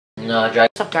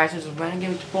What's up guys, this is Brandon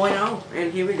Gaming 2.0,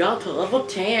 and here we go to level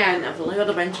 10 of the Lego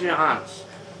Dimensions.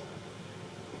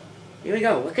 Here we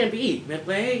go, what can it be?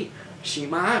 Midway,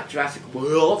 Shima, Jurassic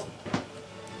World.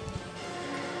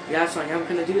 Yeah, so I am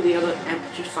gonna do the other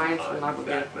Aperture Science and I'm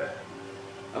gonna...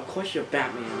 Of course you're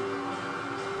Batman.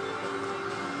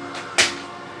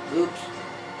 Oops.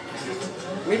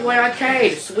 Midway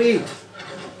Arcade, sweet!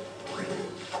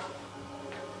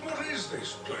 What is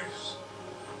this place?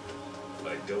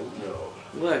 I don't know.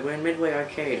 Look, we're in Midway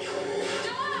Arcade.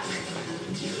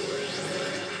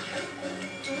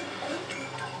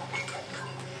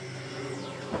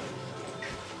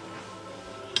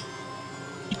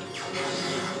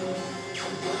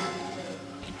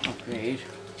 Upgrade.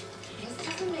 This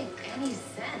doesn't make any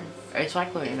sense. It's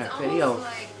like we're in a It's video. almost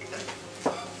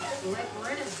like we're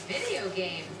in a video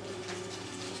game.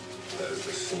 That is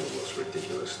the single most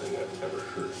ridiculous thing I've ever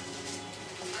heard.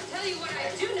 I'll tell you what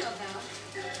I do know though.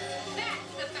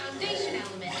 That's the foundation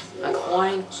element. A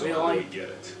coin, So really? I get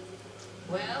it.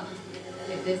 Well,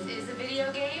 if this is a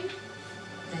video game,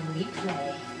 then we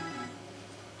play.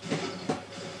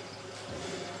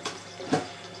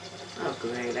 Oh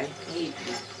great, I hate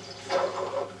this.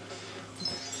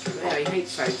 Great, I hate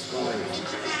side scrollers.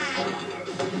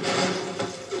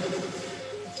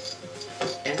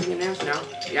 Anything else? No?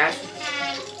 Yes?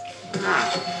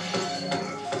 Ah.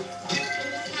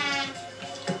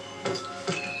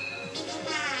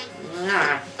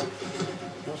 Ah.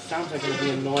 Those sounds are gonna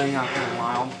be annoying after a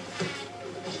while.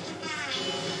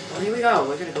 Well, here we go.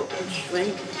 We're gonna go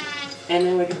shrink, and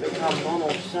then we're gonna become normal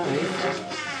size.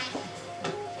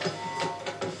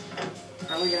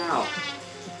 How do we get out?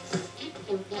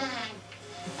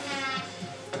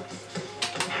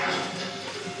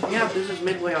 Yeah, this is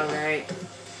Midway, alright.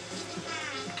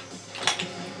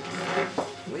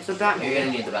 Where's the Batman? You're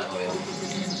gonna need the Batmobile.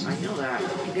 I know that.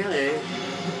 Yeah, it is.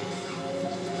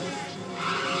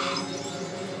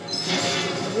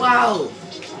 Wow!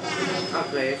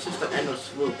 Okay, it's just an endless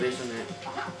swoop, isn't it?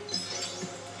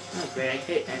 Okay, I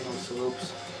hate endless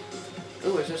swoops.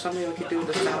 Ooh, is there something we could do with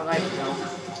the satellite? No.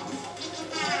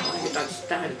 I want to get that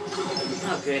started.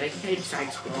 Oh good, I hate side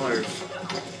scrollers.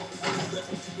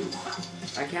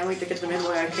 I can't wait to get the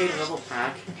Midway Arcade level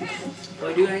pack. Do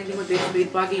I do anything with this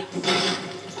speed buggy?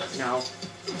 No.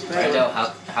 Brando,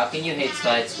 how can you hate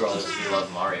side scrollers if you love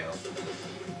Mario?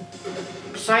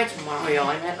 Besides Mario,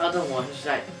 I meant other ones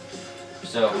that...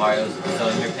 So in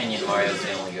your opinion, Mario's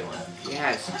the only good one?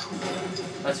 Yes.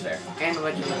 That's fair. And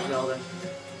Legend of Zelda.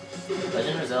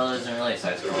 Legend of Zelda isn't really a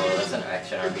side scroller, that's an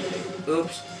action RPG.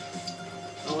 Oops.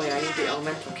 Oh wait, I need the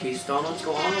elemental keystone. Let's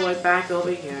go all the way back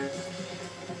over here.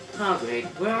 Oh great,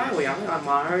 where are we? Are we on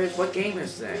Mars? What game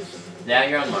is this? Yeah,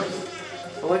 you're on Mars.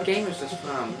 Well, what game is this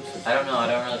from? I don't know, I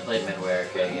don't really play Midway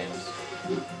Arcade games.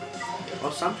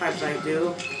 Well, sometimes I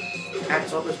do. At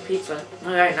Soba's Pizza.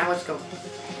 Alright, now let's go.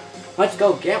 Let's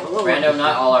go get a little... Brando,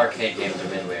 not all arcade games are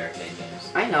Midway Arcade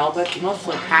games. I know, but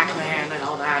mostly Pac-Man and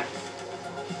all that.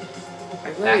 I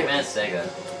really... Pac-Man is Sega.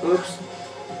 Oops.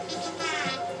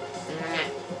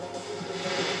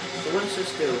 So what does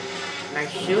this do? Can I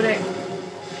shoot it?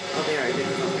 Oh, there, I did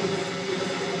something.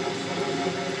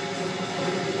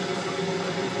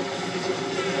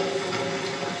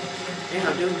 Yeah,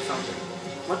 I'm doing something.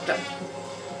 What the?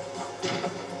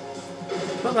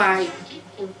 Bye-bye.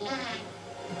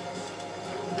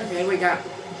 Okay, we got...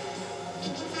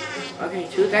 Okay,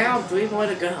 2 down, 3 more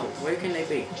to go. Where can they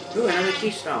be? Ooh, another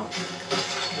keystone.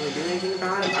 Can we do anything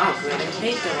about it? Oh, good, I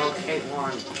hate the locate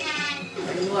one.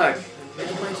 Hey, look.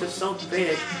 This place is so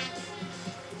big.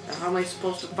 How am I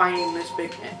supposed to find this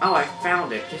big... Oh, I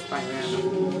found it, just by random.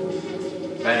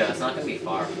 Brando, it's not gonna be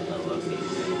far from the location.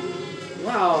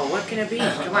 Whoa, what can it be?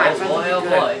 Come on, Oh send boy, something oh good.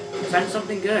 boy. Send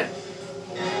something good.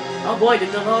 Oh boy, the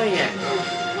DeLorean.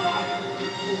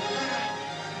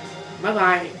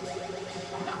 Bye-bye.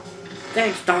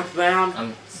 Thanks, Doc Brown.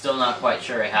 I'm still not quite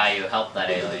sure how you helped that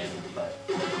alien, but...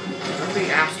 I'm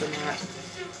being astronaut.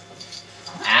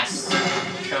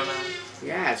 Astronaut?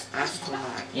 Yes,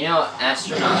 astronaut. You know,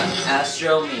 astronaut.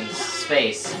 Astro means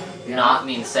space. Yeah. Not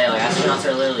means sailor. Astronauts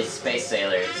are literally space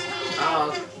sailors.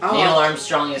 Oh, Neil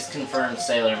Armstrong is confirmed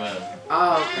Sailor Moon.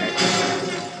 Oh, okay.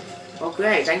 Well,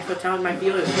 great. Thanks for telling my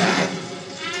viewers that.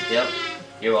 Yep.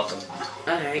 You're welcome.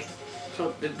 Alright.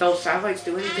 So, did those satellites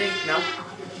do anything? No?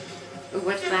 Ooh,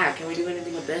 what's that? Can we do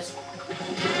anything with this?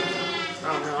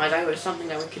 Oh no, I thought it was something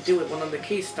that we could do with one of the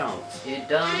keystones. You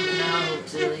don't know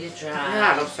till you try.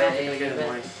 Yeah, those sounds are gonna get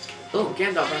annoying. Ooh,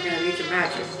 Gandalf, I'm gonna need your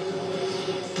magic.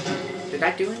 Did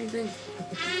that do anything?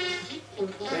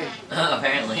 Wait.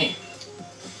 Apparently.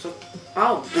 So,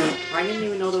 oh, I didn't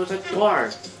even know there was a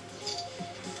door.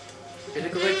 Is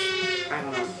it glitch? I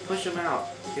don't know. Push him out.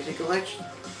 Is he glitched?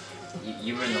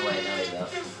 You were in the way, now he's out.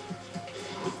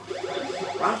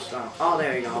 Watch stop. Oh,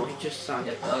 there you go. He just sunk.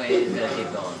 Yep, okay, he's gonna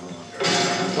keep going.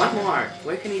 One more.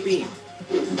 Where can he be?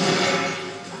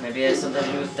 Maybe it has something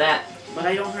to do with that. But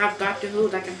I don't have Doctor Who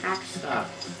that can hack stuff.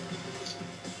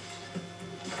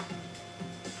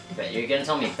 But you're gonna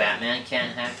tell me Batman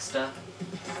can't hack stuff?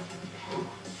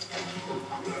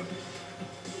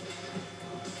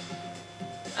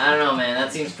 I don't know, man.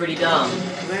 That seems pretty dumb.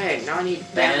 Great, now I need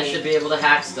Batman Benny. should be able to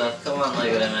hack stuff. Come on,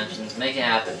 Lego Dimensions. Make it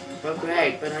happen. But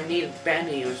great, but I need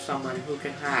Benny or someone who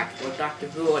can hack. Or Doctor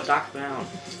Who or Doc Brown.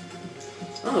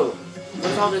 Oh,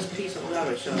 what's all this piece of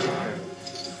leather showing here?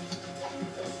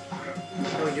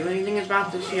 Can we do anything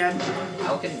about this yet?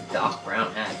 How can Doc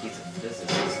Brown hack? He's a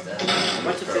physicist.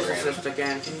 What's a physicist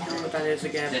again? Can you tell me what that is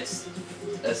again? It's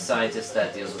a scientist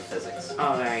that deals with physics.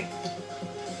 Alright.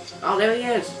 Oh, there he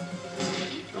is!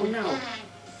 Oh no.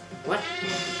 What?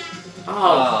 Oh.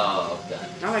 Oh, God.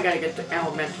 Now I gotta get the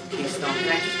elemental keystone. Can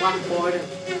I just walk forward and...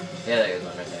 Yeah, there goes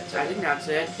one right there. I think that's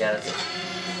it. Yeah, that's it.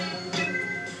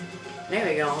 There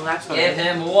we go. That's what Give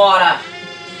him water!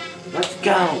 Let's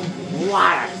go!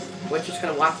 Water! We're just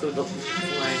gonna walk through the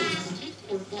flames.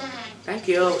 Thank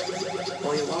you.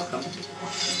 Oh, you're welcome.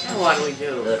 Now what do we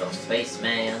do? Little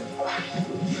spaceman.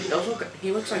 Those look...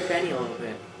 He looks like Benny a little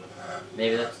bit.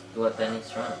 Maybe that's what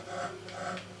Benny's from.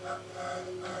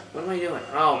 What am I doing?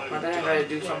 Oh, well then I gotta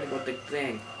do something with the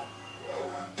thing.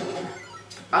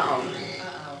 Uh-oh.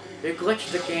 You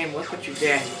glitched the game. Look what you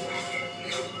did.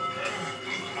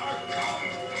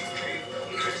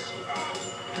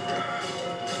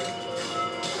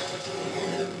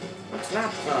 What's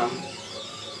that from?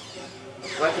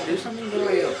 Do I have to do something to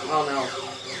it? Oh no.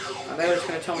 I thought it was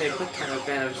gonna tell me a quick time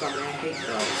event or something. I hate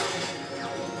those.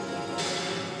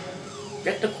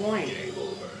 Get the coin.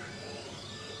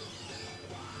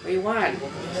 What do you want? No,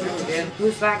 we did.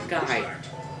 Who's that guy?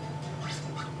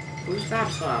 Who's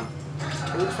that from?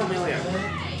 He looks familiar.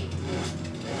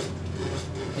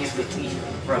 He's the thief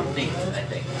from Thief, I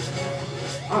think.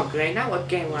 Oh great, now what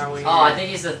game are we in? Oh, I think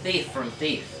he's the thief from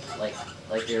Thief. Like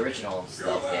the original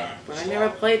stealth game. But I never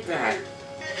played that.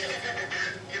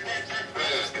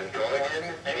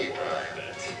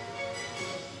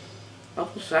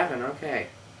 Level 7, okay.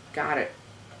 Got it.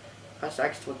 Press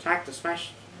X to attack the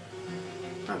smash.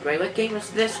 Oh great, what game is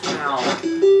this now?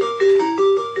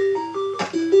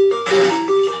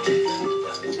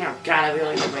 Oh god, I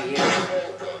really hit my ears.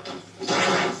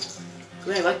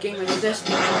 Great, what game is this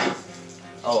now?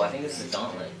 Oh, I think this is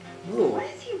Gauntlet. Ooh, What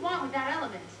does he want with that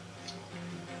element?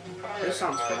 this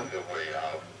sounds fun.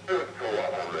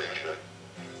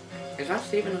 Is that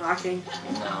Stephen Hawking?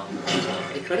 No.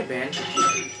 It could have been.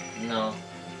 No.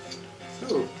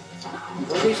 Ooh.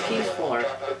 What are these keys for?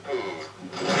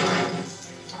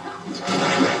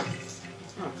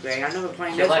 Oh great, I've never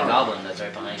played Kill this that one. goblin that's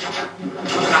right behind you. Oh,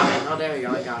 goblin. Oh, there we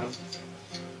go, I got him.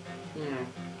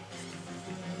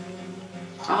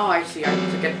 Oh, I see. I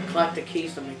need to collect the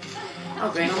keys to me. Oh,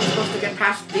 great. I'm supposed to get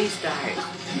past these guys.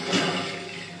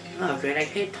 Oh, great. I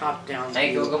hate top-down.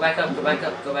 Hey, go back up, go back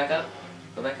up, go back up.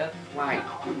 Go back up. Why?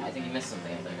 I think you missed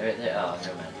something up there. Right there. Oh,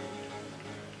 never mind.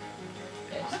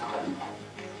 Yeah, just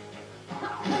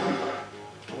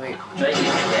Wait. try using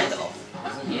Gandalf.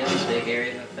 Doesn't he have a big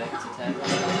area of effect attack?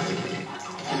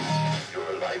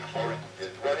 Your life force is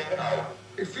running out.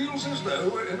 It feels as though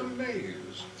we're in a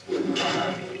maze.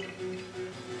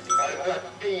 I'm not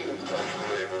seen such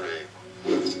bravery.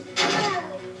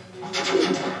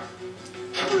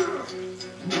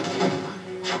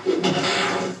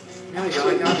 There we go.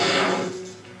 I got them.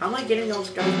 How am I getting those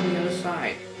guys from the other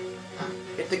side?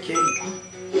 Get the key.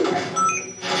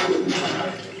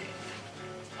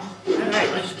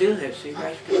 Alright, let's do this. You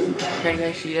guys can you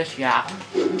guys see this? Yeah.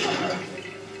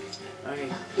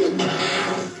 Okay.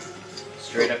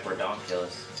 Straight up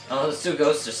redonkulous. Oh, those two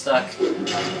ghosts are stuck.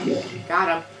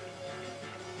 Got him.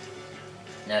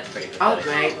 That's pretty Oh, pathetic.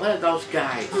 great. What are those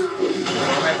guys? There's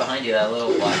one right behind you, that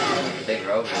little black one with the big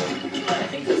robe. I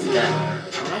think that's dead.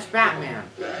 Oh, that's Batman.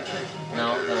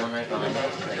 No, the one right behind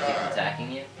you. They keep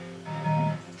attacking you.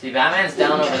 See, Batman's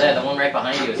down over there. The one right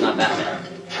behind you is not Batman.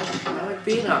 How do I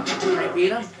beat him? Can I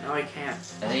beat him? No, I can't.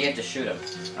 I think you have to shoot him.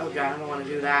 Oh god, I don't want to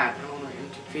do that. I don't want to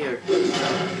interfere.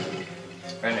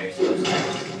 Brenda, you're supposed to.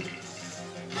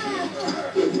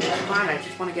 It's fine, I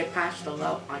just want to get past the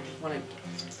level. I just want to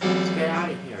get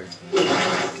out of here.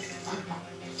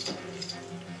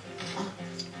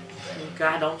 Oh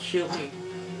god, don't shoot me.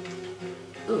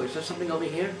 Ooh, is there something over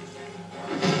here?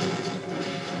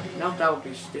 No, that would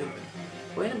be stupid.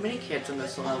 Where are the mini kids in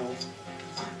this level?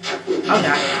 Oh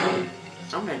god.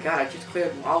 Oh my god, I just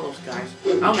cleared all those guys.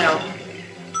 Oh no.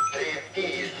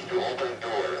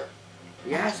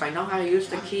 Yes, I know how to use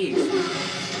the keys.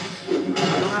 You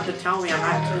don't have to tell me I'm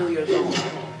not 2 years old.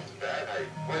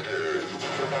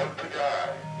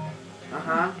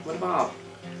 Uh-huh, what about?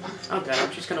 Oh god,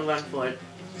 I'm just gonna run for it.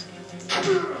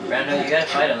 Brando, you gotta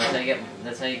fight him.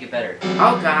 That's how you get better.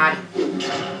 Oh god.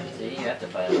 See, you have to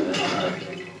fight him.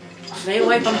 Stay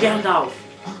away from Gandalf.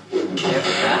 You have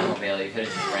the Batmobile, you could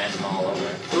have just ran him all over.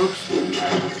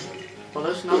 Oops. Well,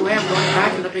 there's no way I'm going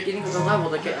back to the beginning of the level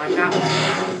to get my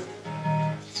Batmobile.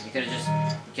 You could have just...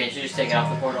 Can't you just take it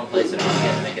off the portal and place it on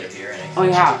again to make it appear? Oh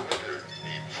yeah.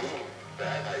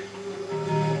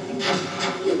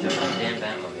 Jump on the damn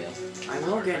Batmobile. I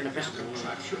will get in the Batmobile.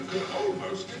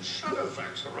 Almost did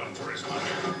Shadowfax a run for his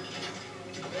money.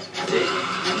 See?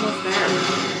 Almost there.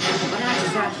 What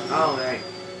is that? Oh, right.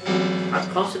 I'm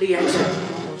close to the exit.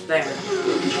 Almost there.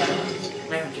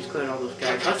 Man, I just cleared all those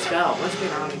guys. Let's go. Let's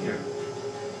get out of here.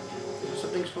 Is there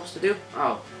something supposed to do?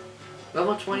 Oh.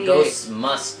 Level 28. Ghosts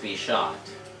must be shot.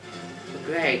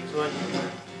 Great. Good.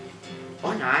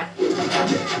 Or not.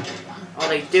 Oh,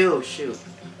 they do. Shoot.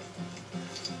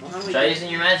 Well, how do we Try using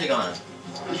your magic on him.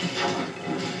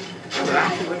 But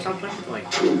actually, what's up quickly?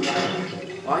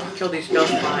 Oh, I can kill these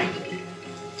ghosts fine.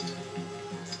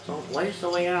 So, where's the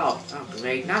way out? Oh,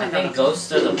 great. Not I another. think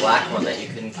ghosts are the black one that you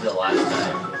couldn't kill last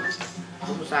time.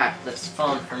 What was that? That's the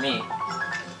phone for me.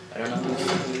 I don't know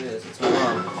who it is. It's my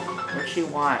mom. What she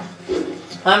want?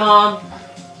 Hi, Mom!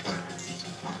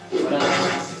 What up?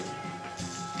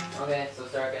 Okay, so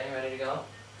start getting ready to go.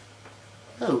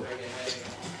 Who? Start getting ready to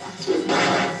go.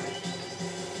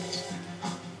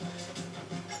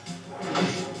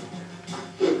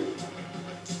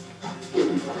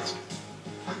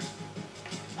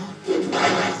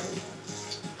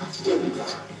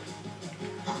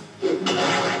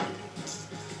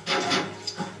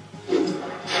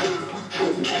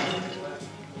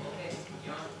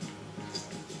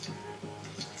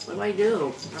 What do I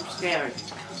do? I'm scared.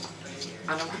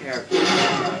 I don't care.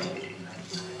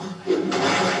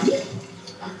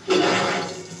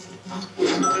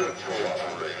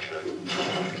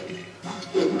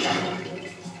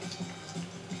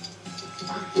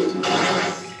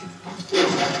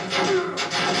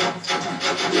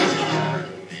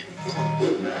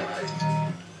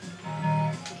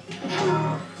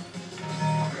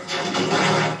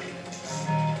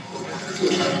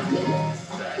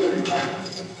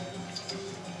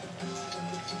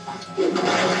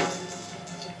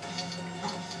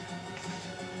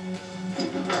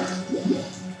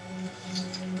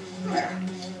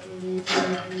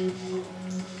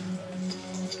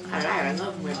 Alright, I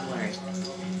love Midway.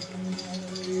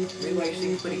 Midway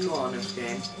seems pretty cool in this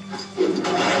game.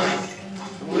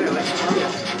 Okay, let's play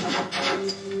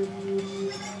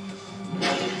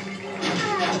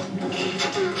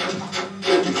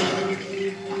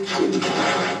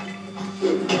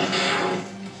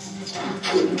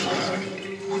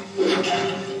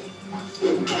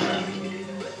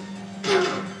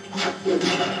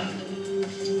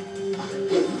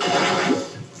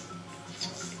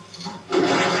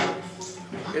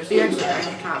There's the exit right at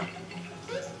the top.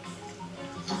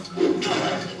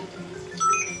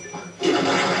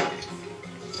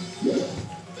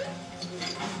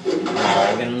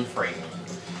 Morgan Freeman.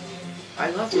 I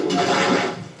love it.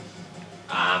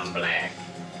 I'm black,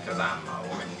 because I'm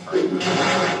Morgan Freeman.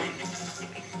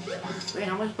 Wait,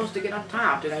 how am I supposed to get on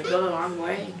top? Did I go the wrong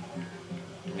way?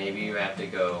 Maybe you have to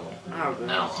go Oh, good.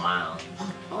 wow.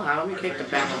 Hold on, let me take the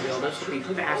Batmobile. This will be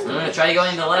faster. No, try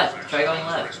going to the left. Try going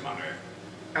left.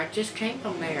 I just came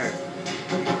from there.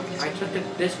 I took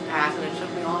this path and it took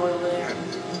me all the way over there.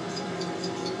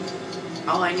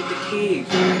 Oh, I need the keys.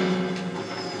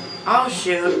 Oh,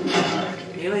 shoot.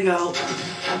 Here we go.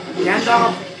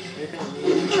 Gandalf.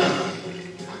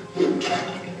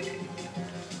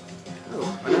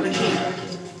 Oh, another key.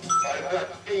 I've not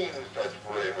seen such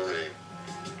bravery.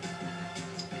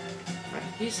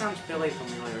 He sounds really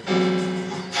familiar.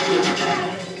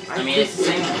 I mean, it's the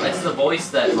same. It's the voice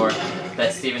that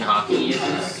Stephen Hawking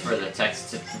uses for the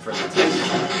text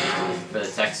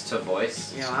to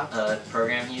voice Yeah.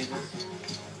 program he uses.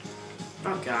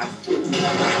 Oh god.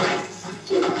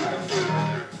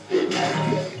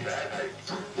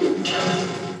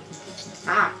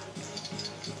 Ah.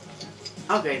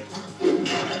 Okay.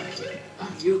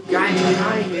 You guys, get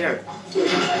out of here.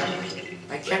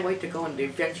 I can't wait to go in the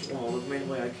adventure world of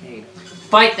Midway Arcade.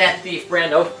 Fight that thief,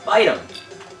 Brando. Fight him.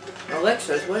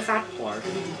 Alexis, what's that for?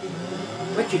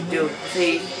 What you do,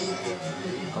 thief?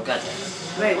 Oh god.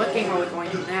 Wait, what game are we going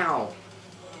to now?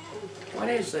 What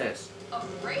is this? A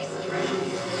racetrack?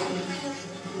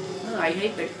 Oh, I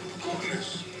hate the...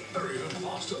 Yes, they're even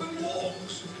faster than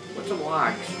walks. What's a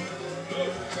walk?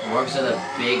 Orcs are the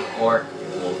big orc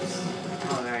wolves.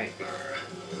 Alright.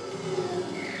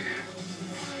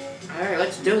 Alright,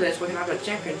 let's do this. We're gonna have a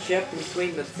championship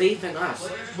between the thief and us.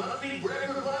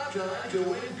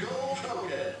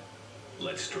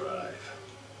 Let's drive.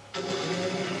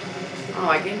 Oh,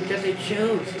 I didn't get to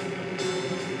choose.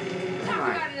 Come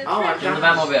on. Oh, I'm In the done.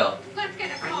 Batmobile. Let's get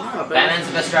a I car. know, but... Batman's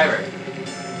the best driver.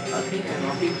 Okay, then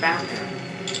I'll be Batman.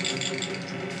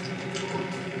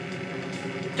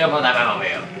 Jump on that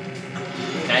Batmobile.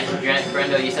 Can I,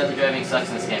 Brendo, you said the driving sucks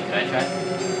in this game. Can I try?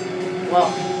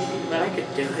 Well, but I could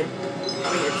do it.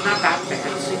 I mean, it's not that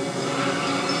fancy.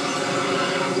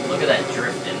 Look at that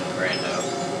drifting, Brando.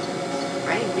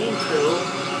 I didn't mean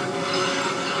to.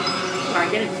 I'm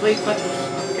getting free stuff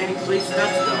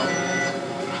though.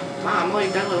 Wow, I'm only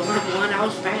done with one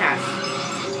house fast.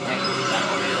 Yeah, 'cause the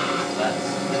Batmobile is nuts.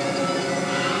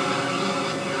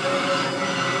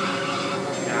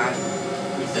 Oh God.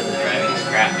 You said the driving is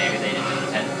crap. Maybe they didn't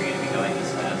intend for you to be going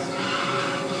this fast.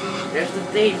 There's the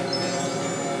thief.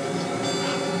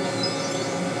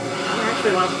 I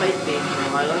actually want to play Thief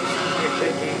now. I love like a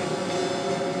good game.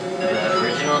 The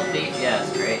original Thief, yeah,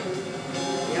 it's great.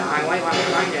 Yeah, I might want to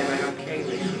find it in an arcade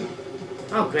machine.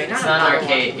 Oh great, It's not an another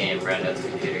arcade game, Brando. It's a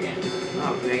computer game. one.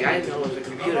 Oh great, I didn't know it was a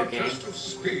computer game. Test of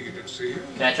speed, it seems.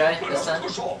 Can I try this time?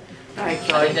 Us all. Alright, I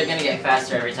think so, they're gonna get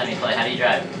faster every time you play. How do you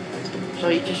drive? so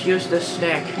you just use this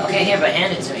stick. Okay, here, but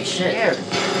hand it to me. Shit. Here.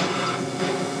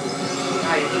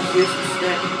 Yeah, you just use the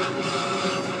stick.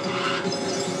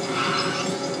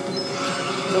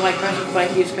 So my cousin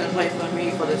Frankie's gonna play for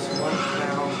me for this one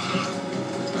round.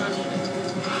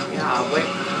 Yeah, wait.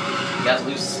 You got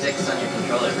loose sticks on your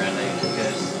controller, Brando. You should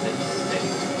get a stick.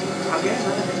 I'll get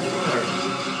another controller.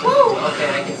 Woo! Okay,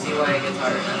 I can see why it gets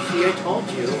harder now. See, I told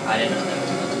you. I didn't know that was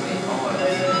supposed to be. Oh, I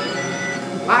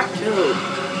was... Back two.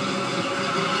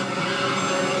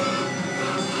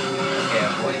 Okay,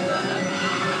 avoid that.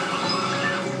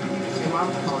 Your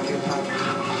mom's calling you, Papa.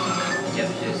 Yep,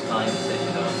 she's calling to say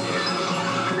she don't see her.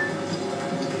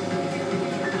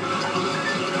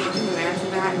 Can you answer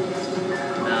that?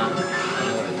 No, I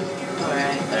know what it is.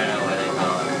 Alright. I don't know why they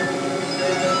call her.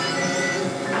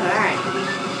 Alright.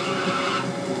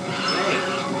 Great.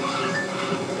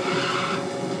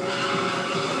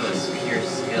 This pure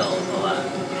skill is a lot.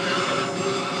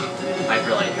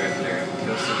 Hyperlight Drifter.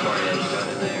 Go support it. Go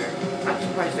to there. I'm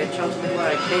surprised they chose Midway.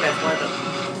 I think that's one of the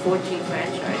 14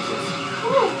 franchises.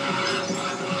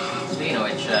 Speaking of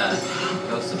which,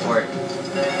 go support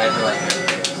Hyperlight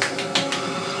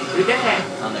Drifters We did it!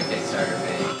 on their Kickstarter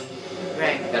page.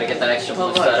 Great. Gotta get that extra Well,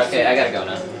 blue look, stud. Okay, I gotta go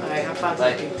now. Alright, have fun.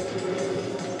 Bye. Frankie.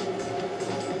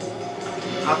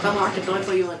 I'll come lock the door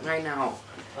for you right now.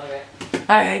 Okay.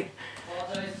 Alright.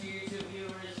 Apologize to YouTube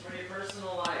viewers for your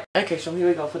personal life. Okay, so here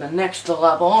we go for the next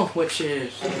level, which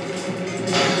is the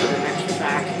next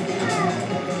track.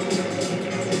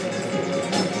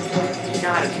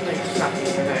 God, it's really sucking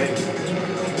today.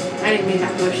 I didn't mean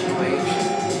that push noise.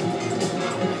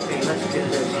 Okay, let's do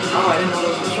this. Oh, I didn't know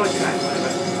there was a shortcut.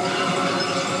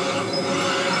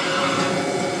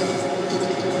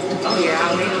 Oh yeah,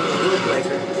 I made it with a rule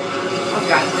breaker. Oh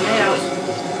god, tornadoes.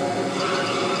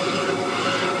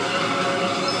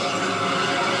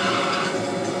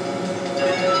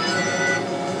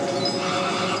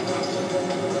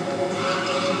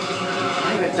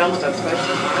 I'm even done with the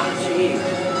question. Jeez.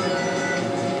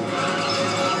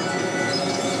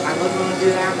 I was going to do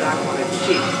that, but I don't want to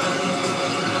cheat.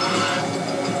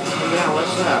 Oh yeah,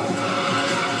 what's up?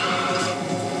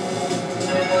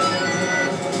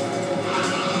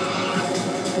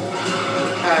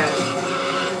 Because...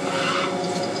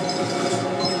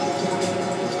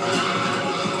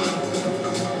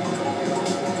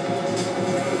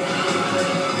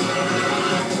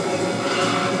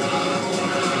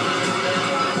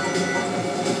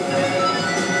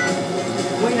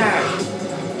 Winner!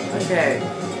 Okay.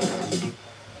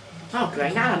 Oh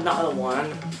great, not another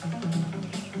one.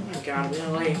 Oh my god,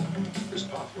 really? This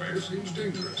pathway seems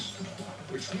dangerous,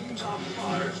 which means our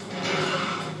fires.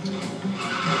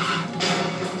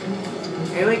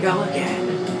 Here we go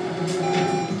again.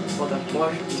 For the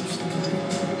fourth beast.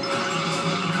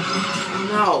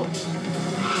 No!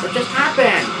 What just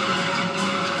happened?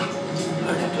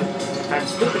 Oh, that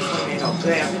stupid tornado.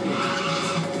 Great, I'm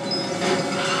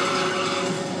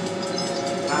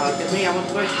gonna look at me, I'm in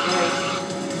first place.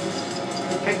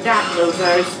 Take that,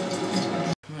 losers!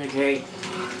 Okay.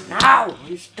 No!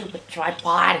 You stupid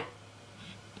tripod!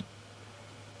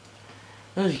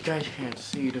 Oh, you guys can't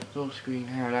see the full screen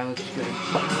here, that looks good.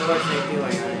 What's they doing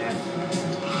on that?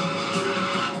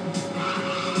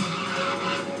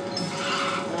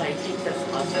 I think that's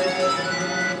awesome.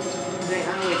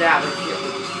 Not only that, but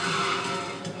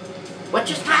What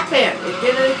just happened? It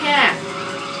did it again.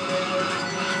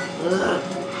 Ugh.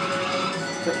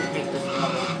 Freaking hate this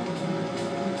level.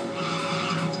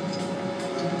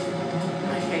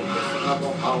 I hate this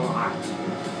level a lot.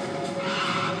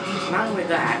 It's not only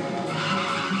that.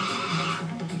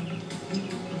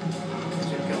 Is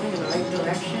it going in the right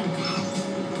direction?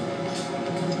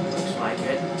 Looks like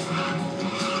it.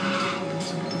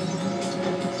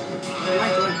 Am I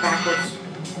going backwards?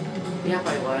 Yep,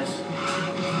 I was.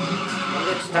 I'll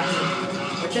get stuck in.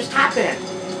 What just happened?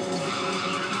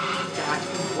 God.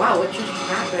 Wow, what just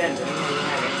happened? I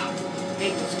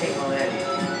hate this game already.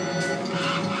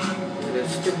 Look at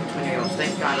those stupid tornadoes.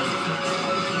 Thank God it's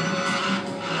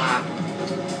wow.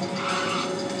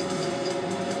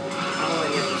 I'm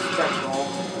gonna get the special.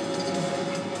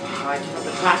 I just have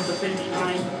to pass the finish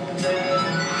line.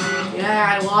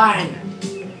 Yeah, I won!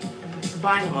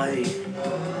 Finally.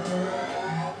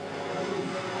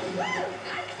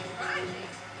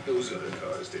 Those other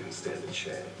cars didn't stand a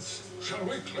chance. Shall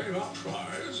we claim our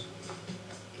prize?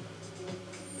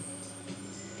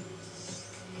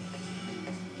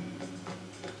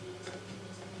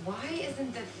 Why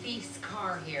isn't the thief's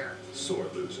car here? Sore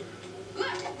loser.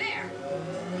 Look, there!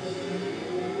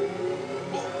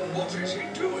 What is he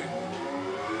doing?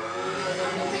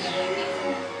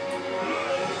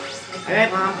 Hey,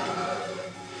 Mom.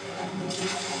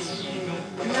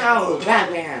 No,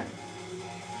 Batman.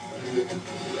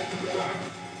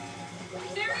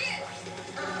 There he is!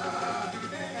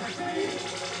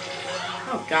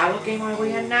 Oh God, what game are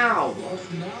we in now?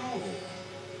 What now?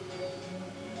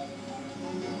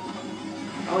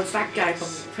 Oh, it's that guy from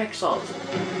Pixels.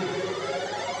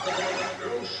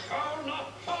 You shall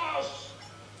not pass!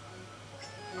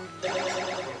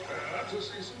 Prepare to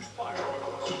see some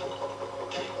fireworks.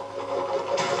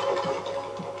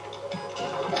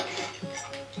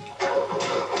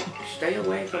 Stay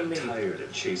away from me. I'm tired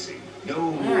of chasing.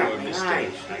 No Yeah, more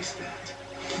mistakes. Nice that.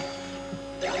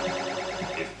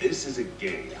 If this is a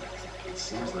game, it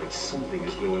seems like something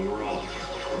is going wrong.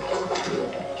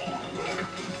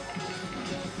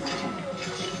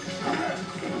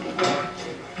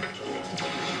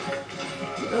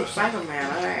 Oh, Cyberman,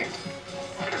 alright.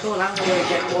 Cool, I'm gonna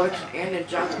get orcs and a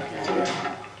jump.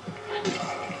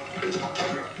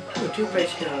 Ooh,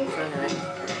 two-face kills, alright.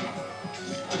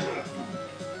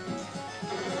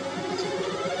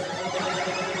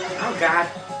 Oh God.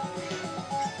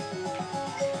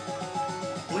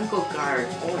 Winkle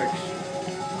guards, orcs.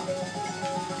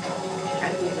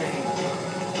 Everything.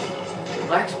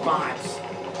 Lex bots.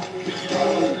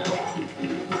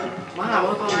 Mom,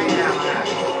 look where I am at.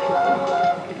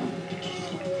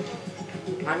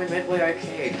 I'm in Midway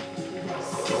Arcade.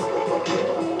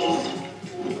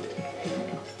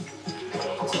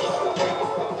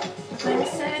 What time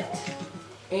is it?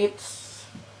 It's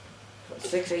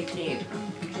 6:18.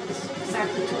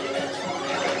 Exactly 20 minutes.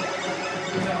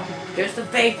 There's the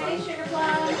paper. Hey, Sugar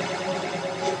Plum.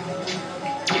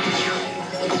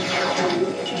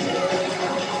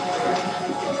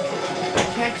 I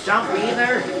can't jump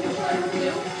either.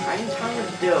 I didn't tell you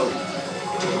to do.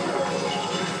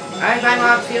 Alright, bye,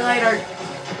 Mom. See you later.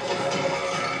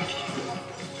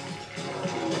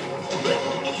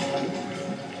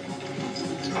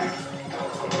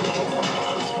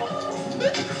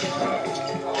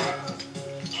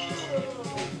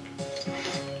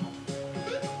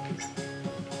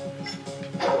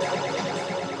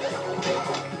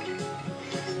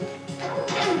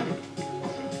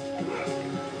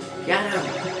 Get him.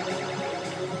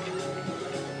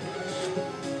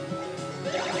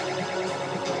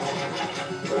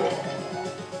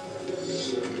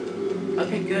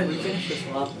 Okay, good. We finished this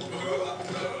level.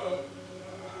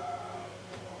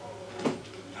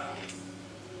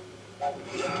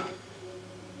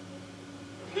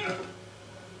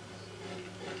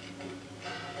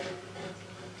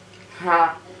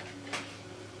 Ha.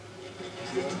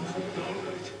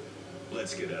 Alright.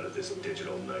 Let's get out of this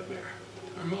digital nightmare.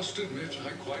 I must admit, I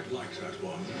quite liked that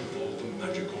one with all the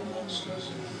magical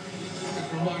monsters.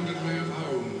 It reminded me of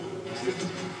home.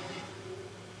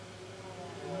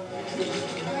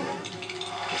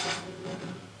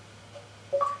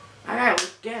 Alright, we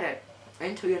get it.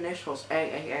 Enter your initials,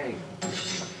 AAA.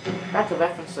 That's a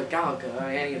reference to Galaga or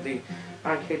any of the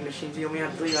arcade machines. You only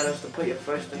have 3 letters to put your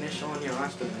first initial and your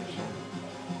last initial.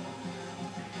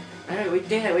 Alright, we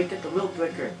did it. We did the wheel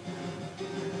breaker.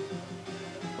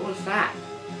 What was that?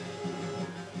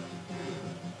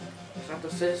 Is that the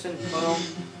citizen puddle?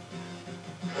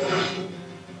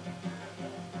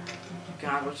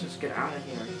 God, let's just get out of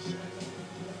here.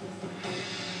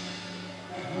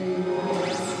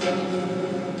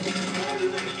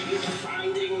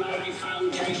 Finding my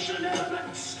foundation.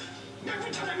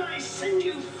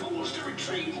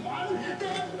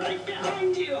 right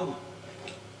behind you.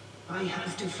 I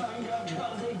have to find out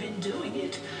how they've been doing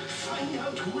it. Find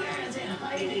out where they're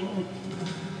hiding.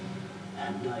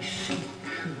 And I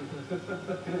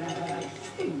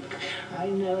think I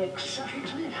know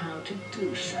exactly how to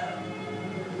do so.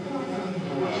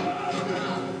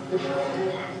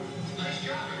 Nice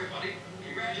job, everybody.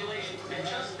 Congratulations. And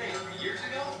just think, years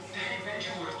ago, that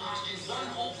adventure would have cost you one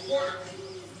whole quarter.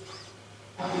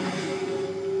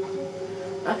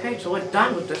 Okay, so we're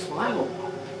done with this level.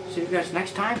 See you guys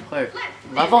next time for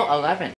level 11.